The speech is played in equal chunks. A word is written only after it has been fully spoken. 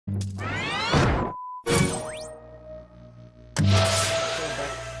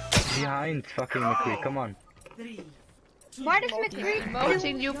behind fucking McCree, come on. Why does McCree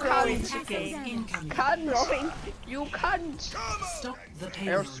Mounting, you can't. Can't. You can't. Stop the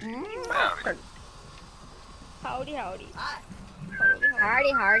You're payload. smart. Howdy, howdy.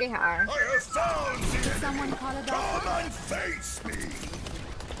 Hardy, hardy, har. I have found the Did someone call a doctor? Come and face me!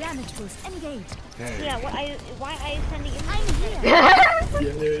 Damage boost engaged. Yeah, why are you sending in? I'm here.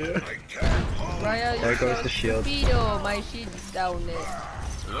 Yeah. I can't hold Why are you There goes so the shield. speedo? My shield is down there.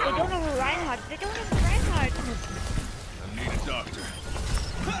 They don't have a Reinhardt. They don't have a Reinhardt. I need a doctor.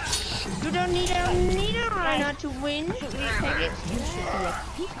 You don't need a Reinhardt to win. Should we take it? You should be at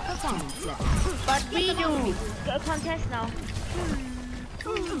peak performance level. But we do. Go contest now.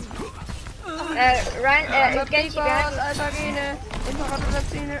 Ryan, Genji behind. Alpha-Gene.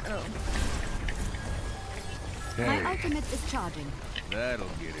 Infrarote-Vaccine. Oh. My ultimate is charging. That'll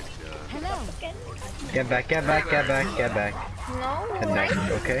get it done. Hello. Get back, get back, get back, get back. No, Get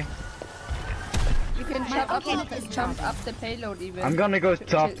back, okay? You can jump up the payload even. I'm gonna go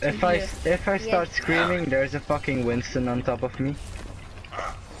top. to If I start screaming, there's a fucking Winston on top of me.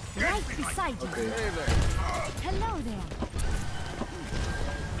 Right beside you. Hello there.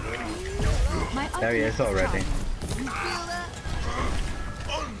 My There he is already.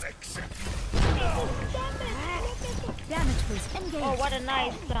 Damage boost engaged. Oh, what a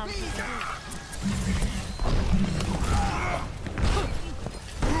nice jump.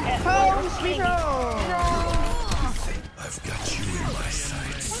 Oh, sweetheart! I've got you in my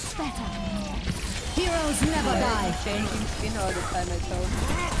sights. That's better. Heroes never die. Changing skin all the time, I told.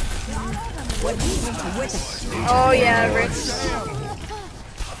 Oh yeah, Rick.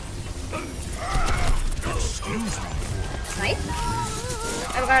 Nice.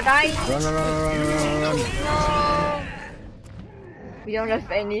 I'm gonna die. Run, run, run, run, run, run. No. We don't have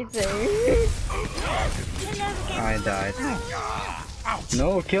anything. I died.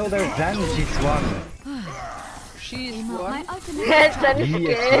 No, kill their Zen, she's one. She's My one. ultimate That's is charging. He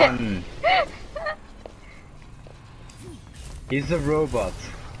is one. He's a robot,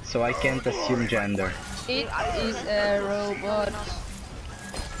 so I can't assume gender. It is a robot.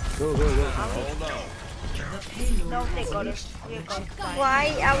 Go, go, go. No, they got it. We got it.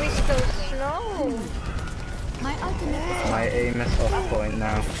 Why are we so slow? My ultimate is My aim is off point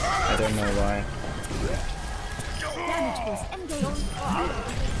now. I don't know why. damage boost engaged. I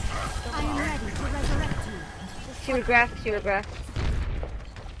am ready to resurrect you. She will grab, she will grab.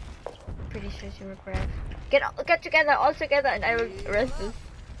 Pretty sure she will grab. Get together, all together, and I will arrest this.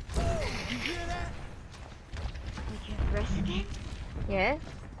 Would you rest again? Yeah?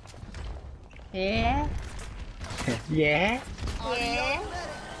 Yeah. Yeah? Yeah?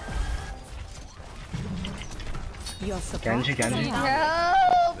 Your support. Genji, Genji.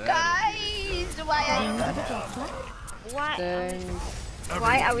 Help, guys! Why are you? Why? Thanks.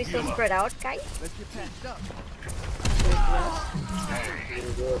 Why are we so spread out, guys?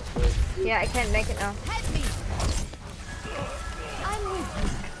 Yeah, I can't make it now. Help me. I'm with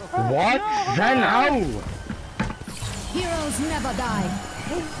you. What? Zen, how? Heroes never die.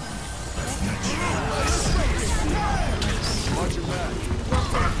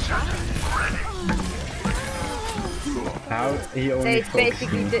 How? He only They focused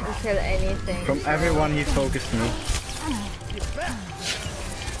basically me. didn't kill anything. From everyone he focused me.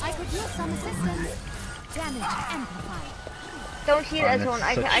 I could use some assistance. Damage amplified. Don't heal Oh, as that's one,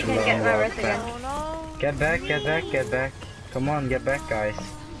 I such can get long my walk rest again. Oh no. Get back, get back, get back. Come on, get back, guys.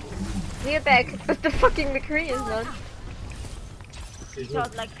 Heal back, but the fucking McCree is not.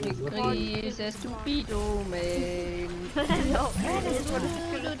 Shot like McCree is a stupido man. No.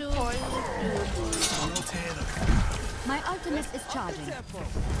 My ultimate is charging.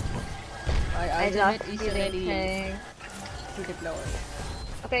 My I love ultimate is healing ready thing. to deploy.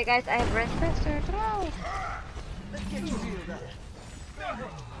 Okay guys, I have rest faster. Throw.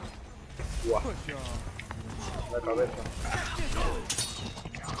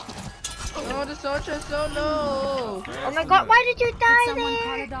 Oh, the soldier is so low. Oh my god, why did you die Someone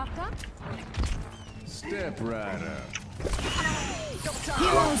call there? a doctor? Step right up.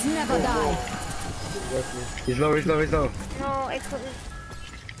 Heroes never die. He's low, he's low, he's low. No, I couldn't.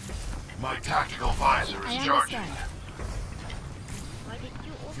 My tactical visor I is charging. understand. Why did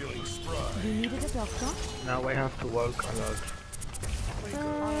you Feeling spry. You needed a doctor? Now we have to walk a lot.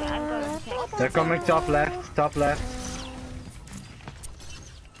 Oh yeah, I'm going to take They're coming top left, top left.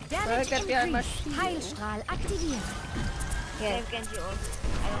 Damage Get behind my increased. Heilstrahl aktiviert. Yeah, Save Genji ult.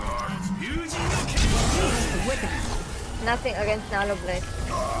 I don't know. nothing against Nalo Blade.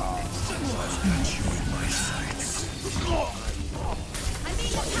 I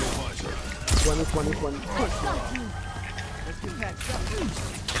need a 20, 20, 20. Got you.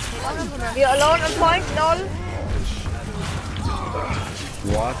 We are alone on point, lol.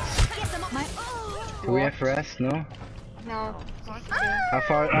 What? My Do we have rest? No? No. How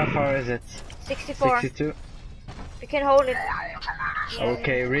far is it? 64. 62? We can hold it.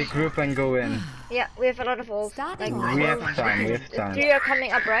 Okay, regroup and go in. Yeah, we have a lot of ult. starting Like, We have time, we have time. 3 are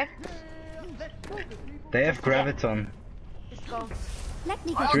coming up, right? They have graviton. Let's go. Let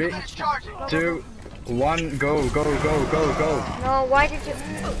me get 3, 2, 1, go, go, go, go, go. No, why did you...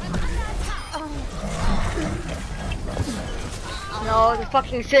 No, the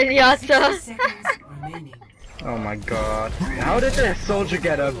fucking Zenyatta. Oh my god. How did the soldier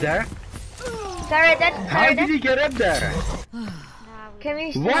get up there? Sorry, How did he get up there? Can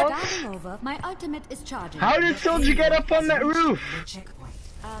we What? starting over. My ultimate is charging. How did soldier get up on that roof?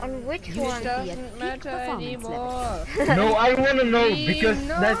 On which You one? should be at Doesn't peak matter performance level. anymore. No, I wanna know because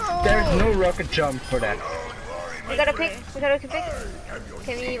No. there's no rocket jump for that. We gotta pick. We gotta pick.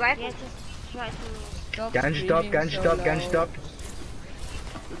 Can we wipe? Yeah, just try to. Stop Ganj stop, screaming ganj so stop, loud. ganj stop.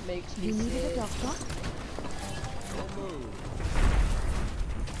 It makes me You needed a sick. doctor?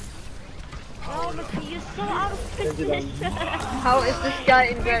 Oh, but you're so out of fitness. How is this guy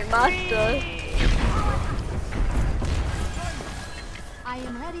in Grandmaster? I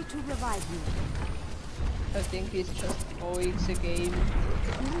am ready to revive you. I think he's just throwing the game.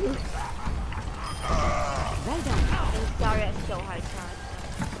 Well done. Sorry, I'm so high charge.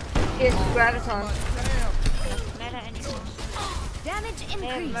 Here's Graviton. Doesn't matter anymore. Damage They have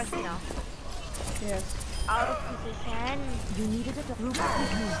increase. mercy now. Yes. Out of position. You needed a doctor.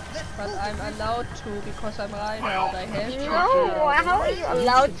 But I'm allowed to because I'm Reinhardt. I have to. No, how are you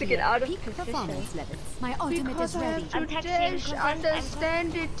allowed to get out of Peak position? performance level. My ultimate Because is I ready. have to I'm texting dash, contest, I'm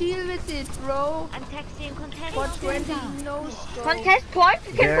understand it, deal with it, bro. I'm texting contest. For 20 no scope. Contest point?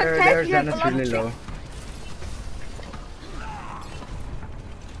 You can Their contest. You have a Zenith's lot really of low.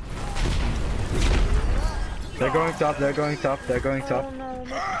 They're going top, they're going top, they're going top. Oh no, look,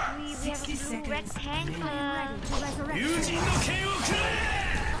 we have a blue rectangle.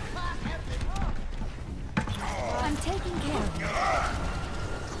 I'm taking care of you.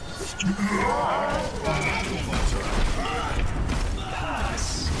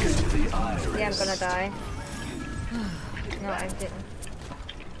 Yeah, I'm gonna die. No, I didn't.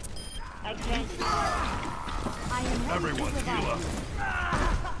 I can't. I am ready Everyone, to revive heal up.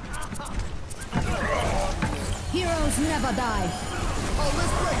 you. Heroes never die.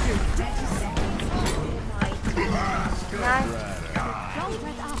 Nice. Don't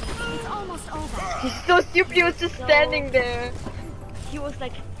let up. It's almost over. He's so stupid, he was just standing there. He was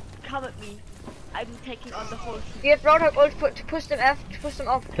like, come at me. I'm taking on the whole team. We have Roadhog ult to push them off.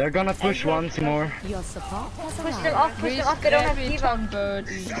 They're gonna push once more. Your support has Push them arrived. off, push them off, they don't have D.Va. Graviton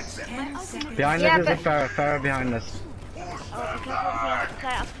burden. My ultimate Behind Yeah, us is a but- Pharah behind us. Oh, because we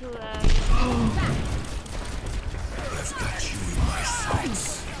fly up to I've got you in my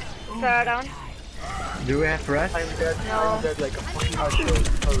sights. Pharah down. Do we have rest? I'm dead. I'm dead like a fucking hard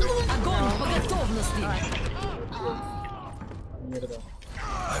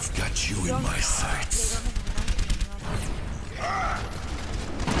I've got you in my sights.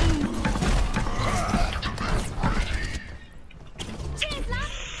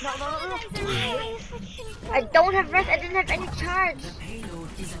 I don't have rest, I didn't have any charge.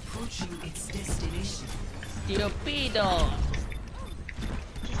 Stupido.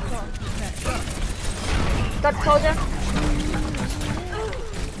 Got soldier.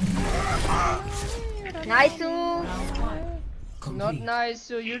 Nice. Not nice,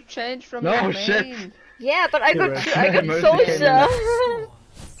 so you changed from No, your shit. main. Yeah, but I got You're I got right. soldier.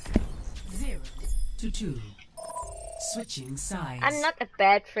 0-2. Switching sides. I'm not a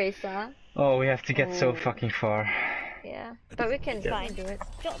bad Tracer. Oh, we have to get so fucking far. Yeah, but we can do it.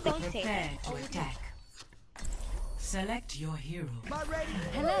 don't say Prepare that. to attack. Select your hero.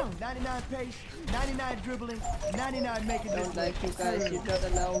 Hello. 99 pace, 99 dribbling, 99 making Don't like you guys, you don't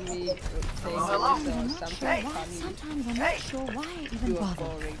allow me to play something funny. Sometimes I'm not sure why I even You are bother.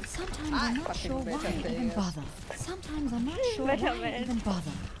 boring. Sometimes I'm not Fucking sure why better I even players. bother. Sometimes I'm not sure why I even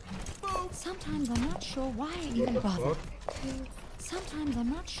bother. Sometimes I'm not sure why I even bother. Sometimes I'm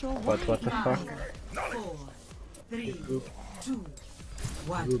not sure why What the I fuck? even bother. 4, 3, 2,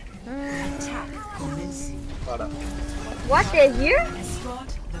 1. Attack commencing. What, they're here?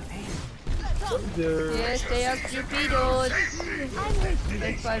 Escort the payload. Yes, they are stupidos.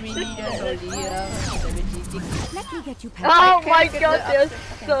 That's why we need a soldier. Let me get you past. Oh my god, they're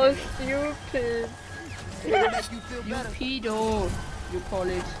so stupid. Stupido, you call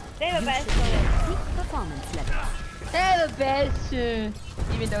it. They have a best Peak performance level. They're the best,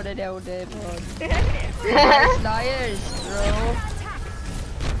 even though they don't have one. They're liars, bro.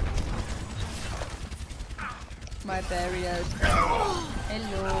 My barriers.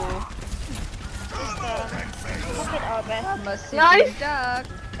 Hello. Look at our best. Must Nice. duck.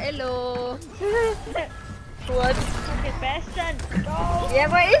 Hello. What? Look at Bastion. Go. Yeah,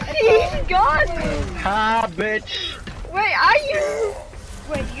 where is he? He's gone. Ha, bitch! Where are you?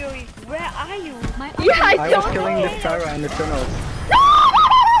 Wait, Yuri, where are you? My Yeah, I I was don't killing know. the Pharah in the tunnels. No!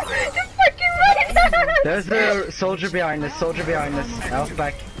 You fucking right. There's a soldier behind us, soldier behind us. Health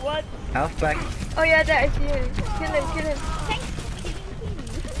back, What? health back. Oh yeah, there I see him. Kill him, kill him. Thanks for killing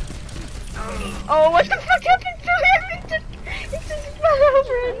me. Oh, what the fuck happened to him? He just fell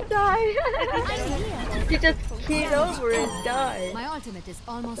over and died. He just keyed over and died. My ultimate is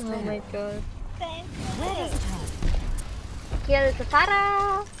almost Oh ready. my god. Thanks. Where does it hurt? Kill the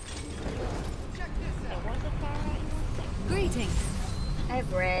Farah. Greetings. I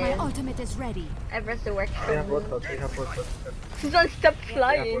have My red. ultimate is ready. I have resurrection. I have water, I have water. Susan, stop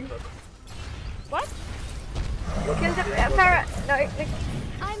flying. What? Kill the Farah. No,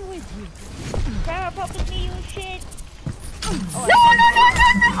 I'm with you. Sarah, focus me, you shit. no, no.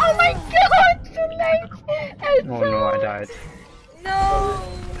 Oh my god, too late. Oh no, I died. No,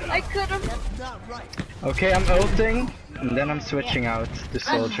 I could have. Okay, I'm ulting, and then I'm switching out the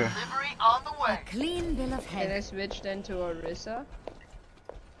soldier. A clean bill of Can I health. switch then to Orisa?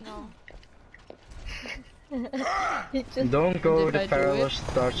 No. He just. Don't go, If the I do Pharah will it-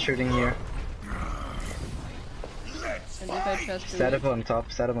 start shooting here. And if I just do Set it? up on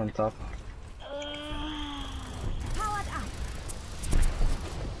top, set up on top. Powered up.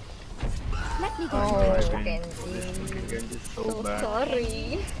 Let me go. Oh, Genji. Genji is so So bad.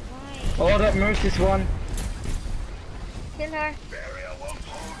 sorry. Oh, that Mercy's one. Kill her.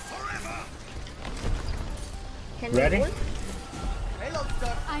 Can Ready? we ult?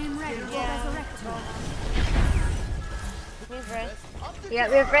 I am ready to resurrect you. We've rest. Yeah,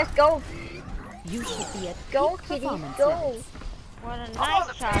 we have rest. Go. You should be at Go, peak kitty. performance Go. levels. What a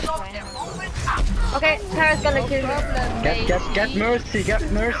nice charge right now. Okay, Tara's gonna kill me. Get Mercy, get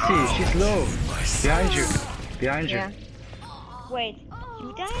Mercy. She's low. Behind you, behind you. Yeah. Wait,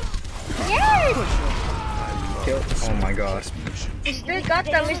 you died? Yes! Kill. Oh my god. We still got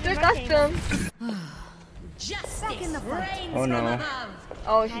them. We still got them. Back in the fight. Oh no.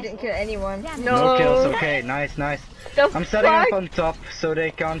 Oh, she didn't kill anyone. No. No kills. Okay, nice, nice. The I'm setting fuck? up on top so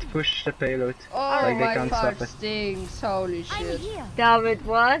they can't push the payload. Oh, Like they my can't fart stop it. stinks. Holy I'm shit. here. David,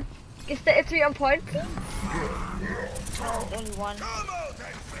 what? Is the E3 on point, please? No, only one.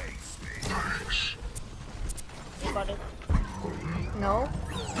 You got it. No.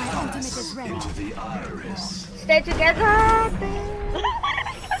 My ultimate is ready. The iris. Stay together.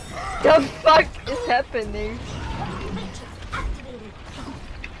 The fuck is happening?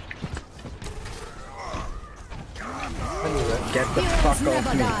 Get the Heroes fuck off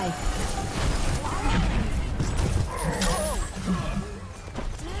never me. die.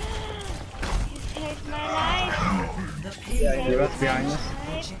 You saved my life. He was behind us.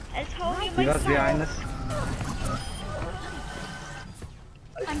 I told you He was behind us.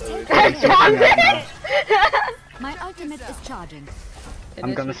 I'm taking Damn care. it! My ultimate is charging. Can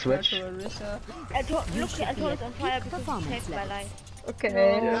I'm I gonna back to switch. Orisa? I told, You look, should I be told at it's on fire peak because you performance saved my levels. life.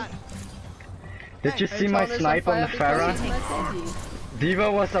 Okay. Did you see my Arizona is snipe on the fire because Pharah? it's my city.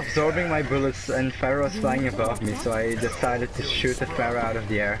 Diva was absorbing my bullets and Pharah was flying above me, so I decided to shoot the Pharah out of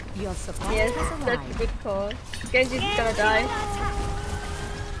the air. Your supply Yes, has that's a arrived. good call. Genji's gonna die.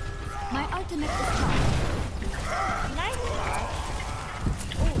 My ultimate is charged. Nice charge.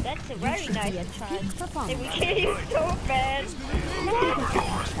 Oh, that's a very should be nice at charge. peak They performance. will kill you so bad.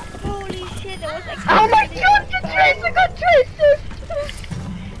 Holy shit, that was actually Oh my really god, the Tracer got Tracers!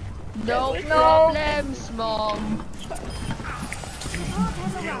 No No. problems, mom.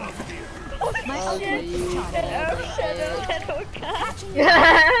 My Oh, ultimate is please. charged. That Earth Shadow, that whole card.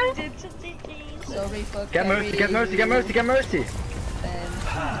 Yeah. Did some GGs. Sorry for Get Mercy, get Mercy, get Mercy, get Mercy!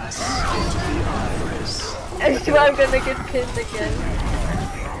 I swear I'm gonna get pinned again.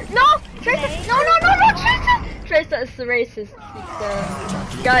 No! Tracer! No, Tracer! Tracer is racist.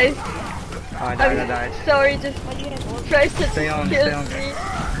 Guys, I died, I died. sorry, just Tracer Stay on, killed stay on. me.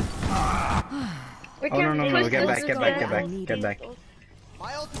 We Oh no, can no, no, push get this back, get down. back, get back, get back.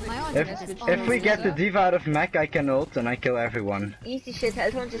 My If, ultimate is if almost we get the ready. Diva out of mech, I can ult and I kill everyone. Easy shit,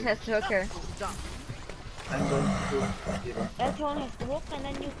 Elton just has to hook her. I'm going to give up. That one has to hook and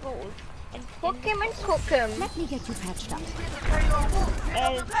then you go. And Hook him and cook him. Let me get you patched up.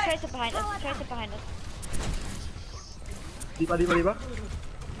 Tracer behind us, Tracer behind us. Diva.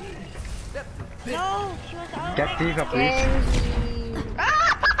 No, she was out. Get Diva, please.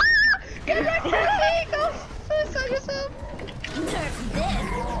 Genji. Go suicide yourself.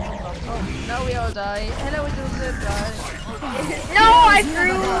 Now we all die. Hello, it was a die. No, I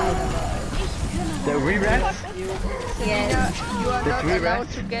threw. The re-rest? Yes. You are not three allowed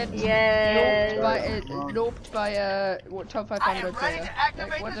rats? to get Yes. loped by a top 500 player.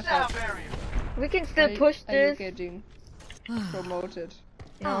 Like, what the fuck? We can still Why push are you this. getting promoted?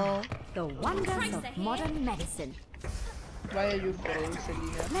 No. The wonders of modern medicine. Why are you throwing,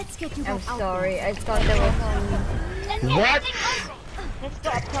 Selena? Let's get you I'm back out sorry. I thought there was. What? Let's go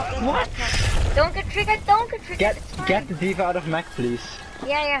up top. Let's What? go up top. Don't get triggered. Don't get triggered. It's fine. Get the diva out of mech, please.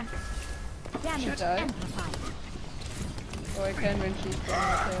 Yeah. Damage Should I? amplified. Oh, I can when she's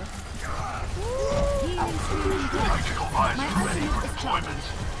gone. Okay. Healing screaming dead. My ultimate is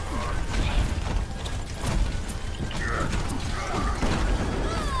charged.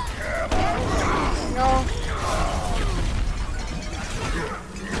 No.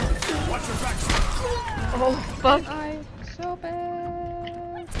 Oh fuck. I'm so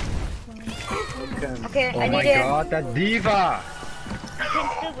bad. Okay, Oh I my need it. god, that diva! We can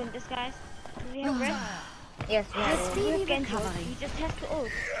still win this, guys. Do we have rest? Yes, we have it. Speedy Genji, recovery. he just has to ult.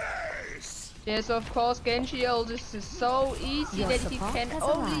 Yes, of course, Genji ult is so easy Your that he support can has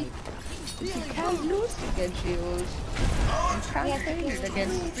only... arrived. He can't lose the Genji ult. You can't fail it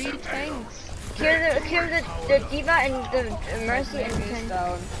against 3 tanks. Kill the diva and the mercy and the Tank is tank.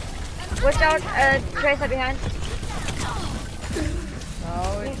 down. Watch out, Tracer behind.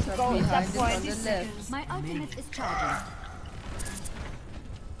 No, it's Go, not behind, it's point. on the left. My ultimate is charging.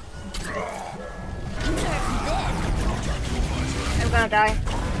 I'm gonna die.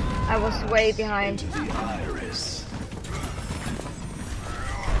 I was way behind. The iris.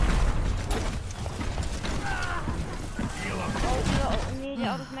 Oh, nearly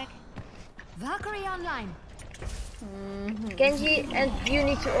out of mech. Valkyrie online. Genji, and you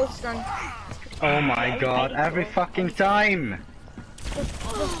need to ult stun. Oh my god, every fucking time!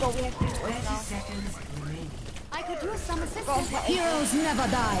 Let's go, we have to ult 30 now. seconds remaining. I could use some assistance. Heroes never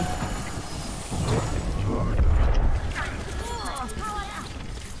die.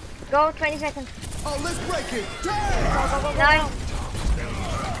 Go, 20 seconds. Oh, let's break it. Go. Nice.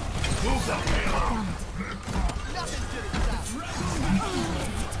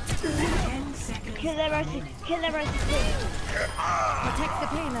 Kill the mercy. Kill the mercy, please. Protect the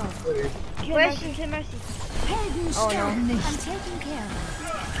payload. Kill Where's mercy, kill mercy. Helden Oh, no. sterben nicht. I'm taking care of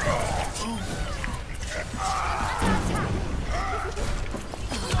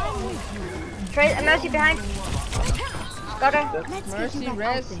Mercy behind. Got her. it. Let's get Mercy, you back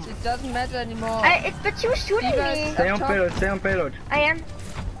rest, out there. it doesn't matter anymore. But she was shooting Diva me. is Stay up on top. payload, stay on payload. I am.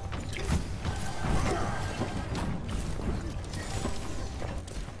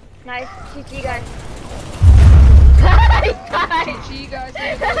 Nice. GG, guys. I died. GG guys, we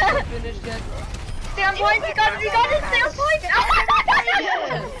have finished it. Stay on point. You got it. Stay on point.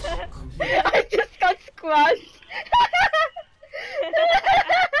 I just got squashed.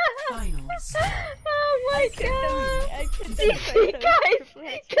 Finals. Oh my god. I killed GG, guys.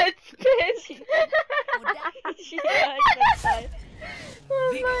 That's it. She died, that's fine.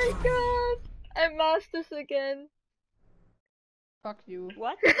 Oh my god. I masters again. Fuck you.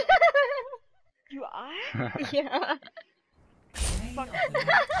 What? You are? Yeah. Fuck.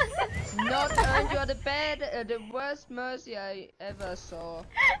 Not you are the worst Mercy I ever saw.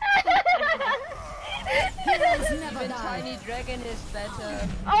 Heroes never Even die. Tiny Dragon is better.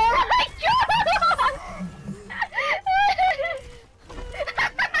 Oh my god!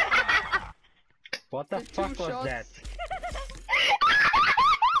 What the The two fuck was shots. that?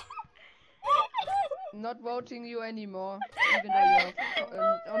 Not voting you anymore. Even though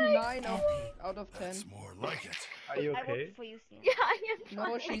you're on 9 out of 10. That's more like it. Are you I okay? voted for you, Sina. Yeah, I am No,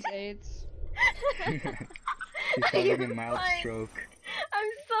 fine. she's 8. She's having a mild Fine. stroke.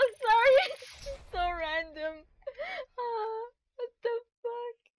 I'm so sorry. It's just so random. What the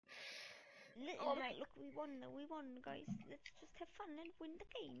fuck? Oh my, look, we won, guys. Let's just have fun and win the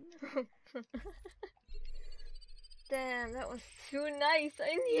game. Damn, that was too nice.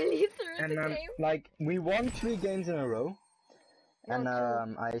 I nearly threw And the game. like, we won 3 games in a row. No, And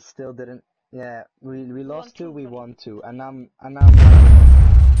two. I still didn't. Yeah, we lost 2, two, we brother. won 2, and I'm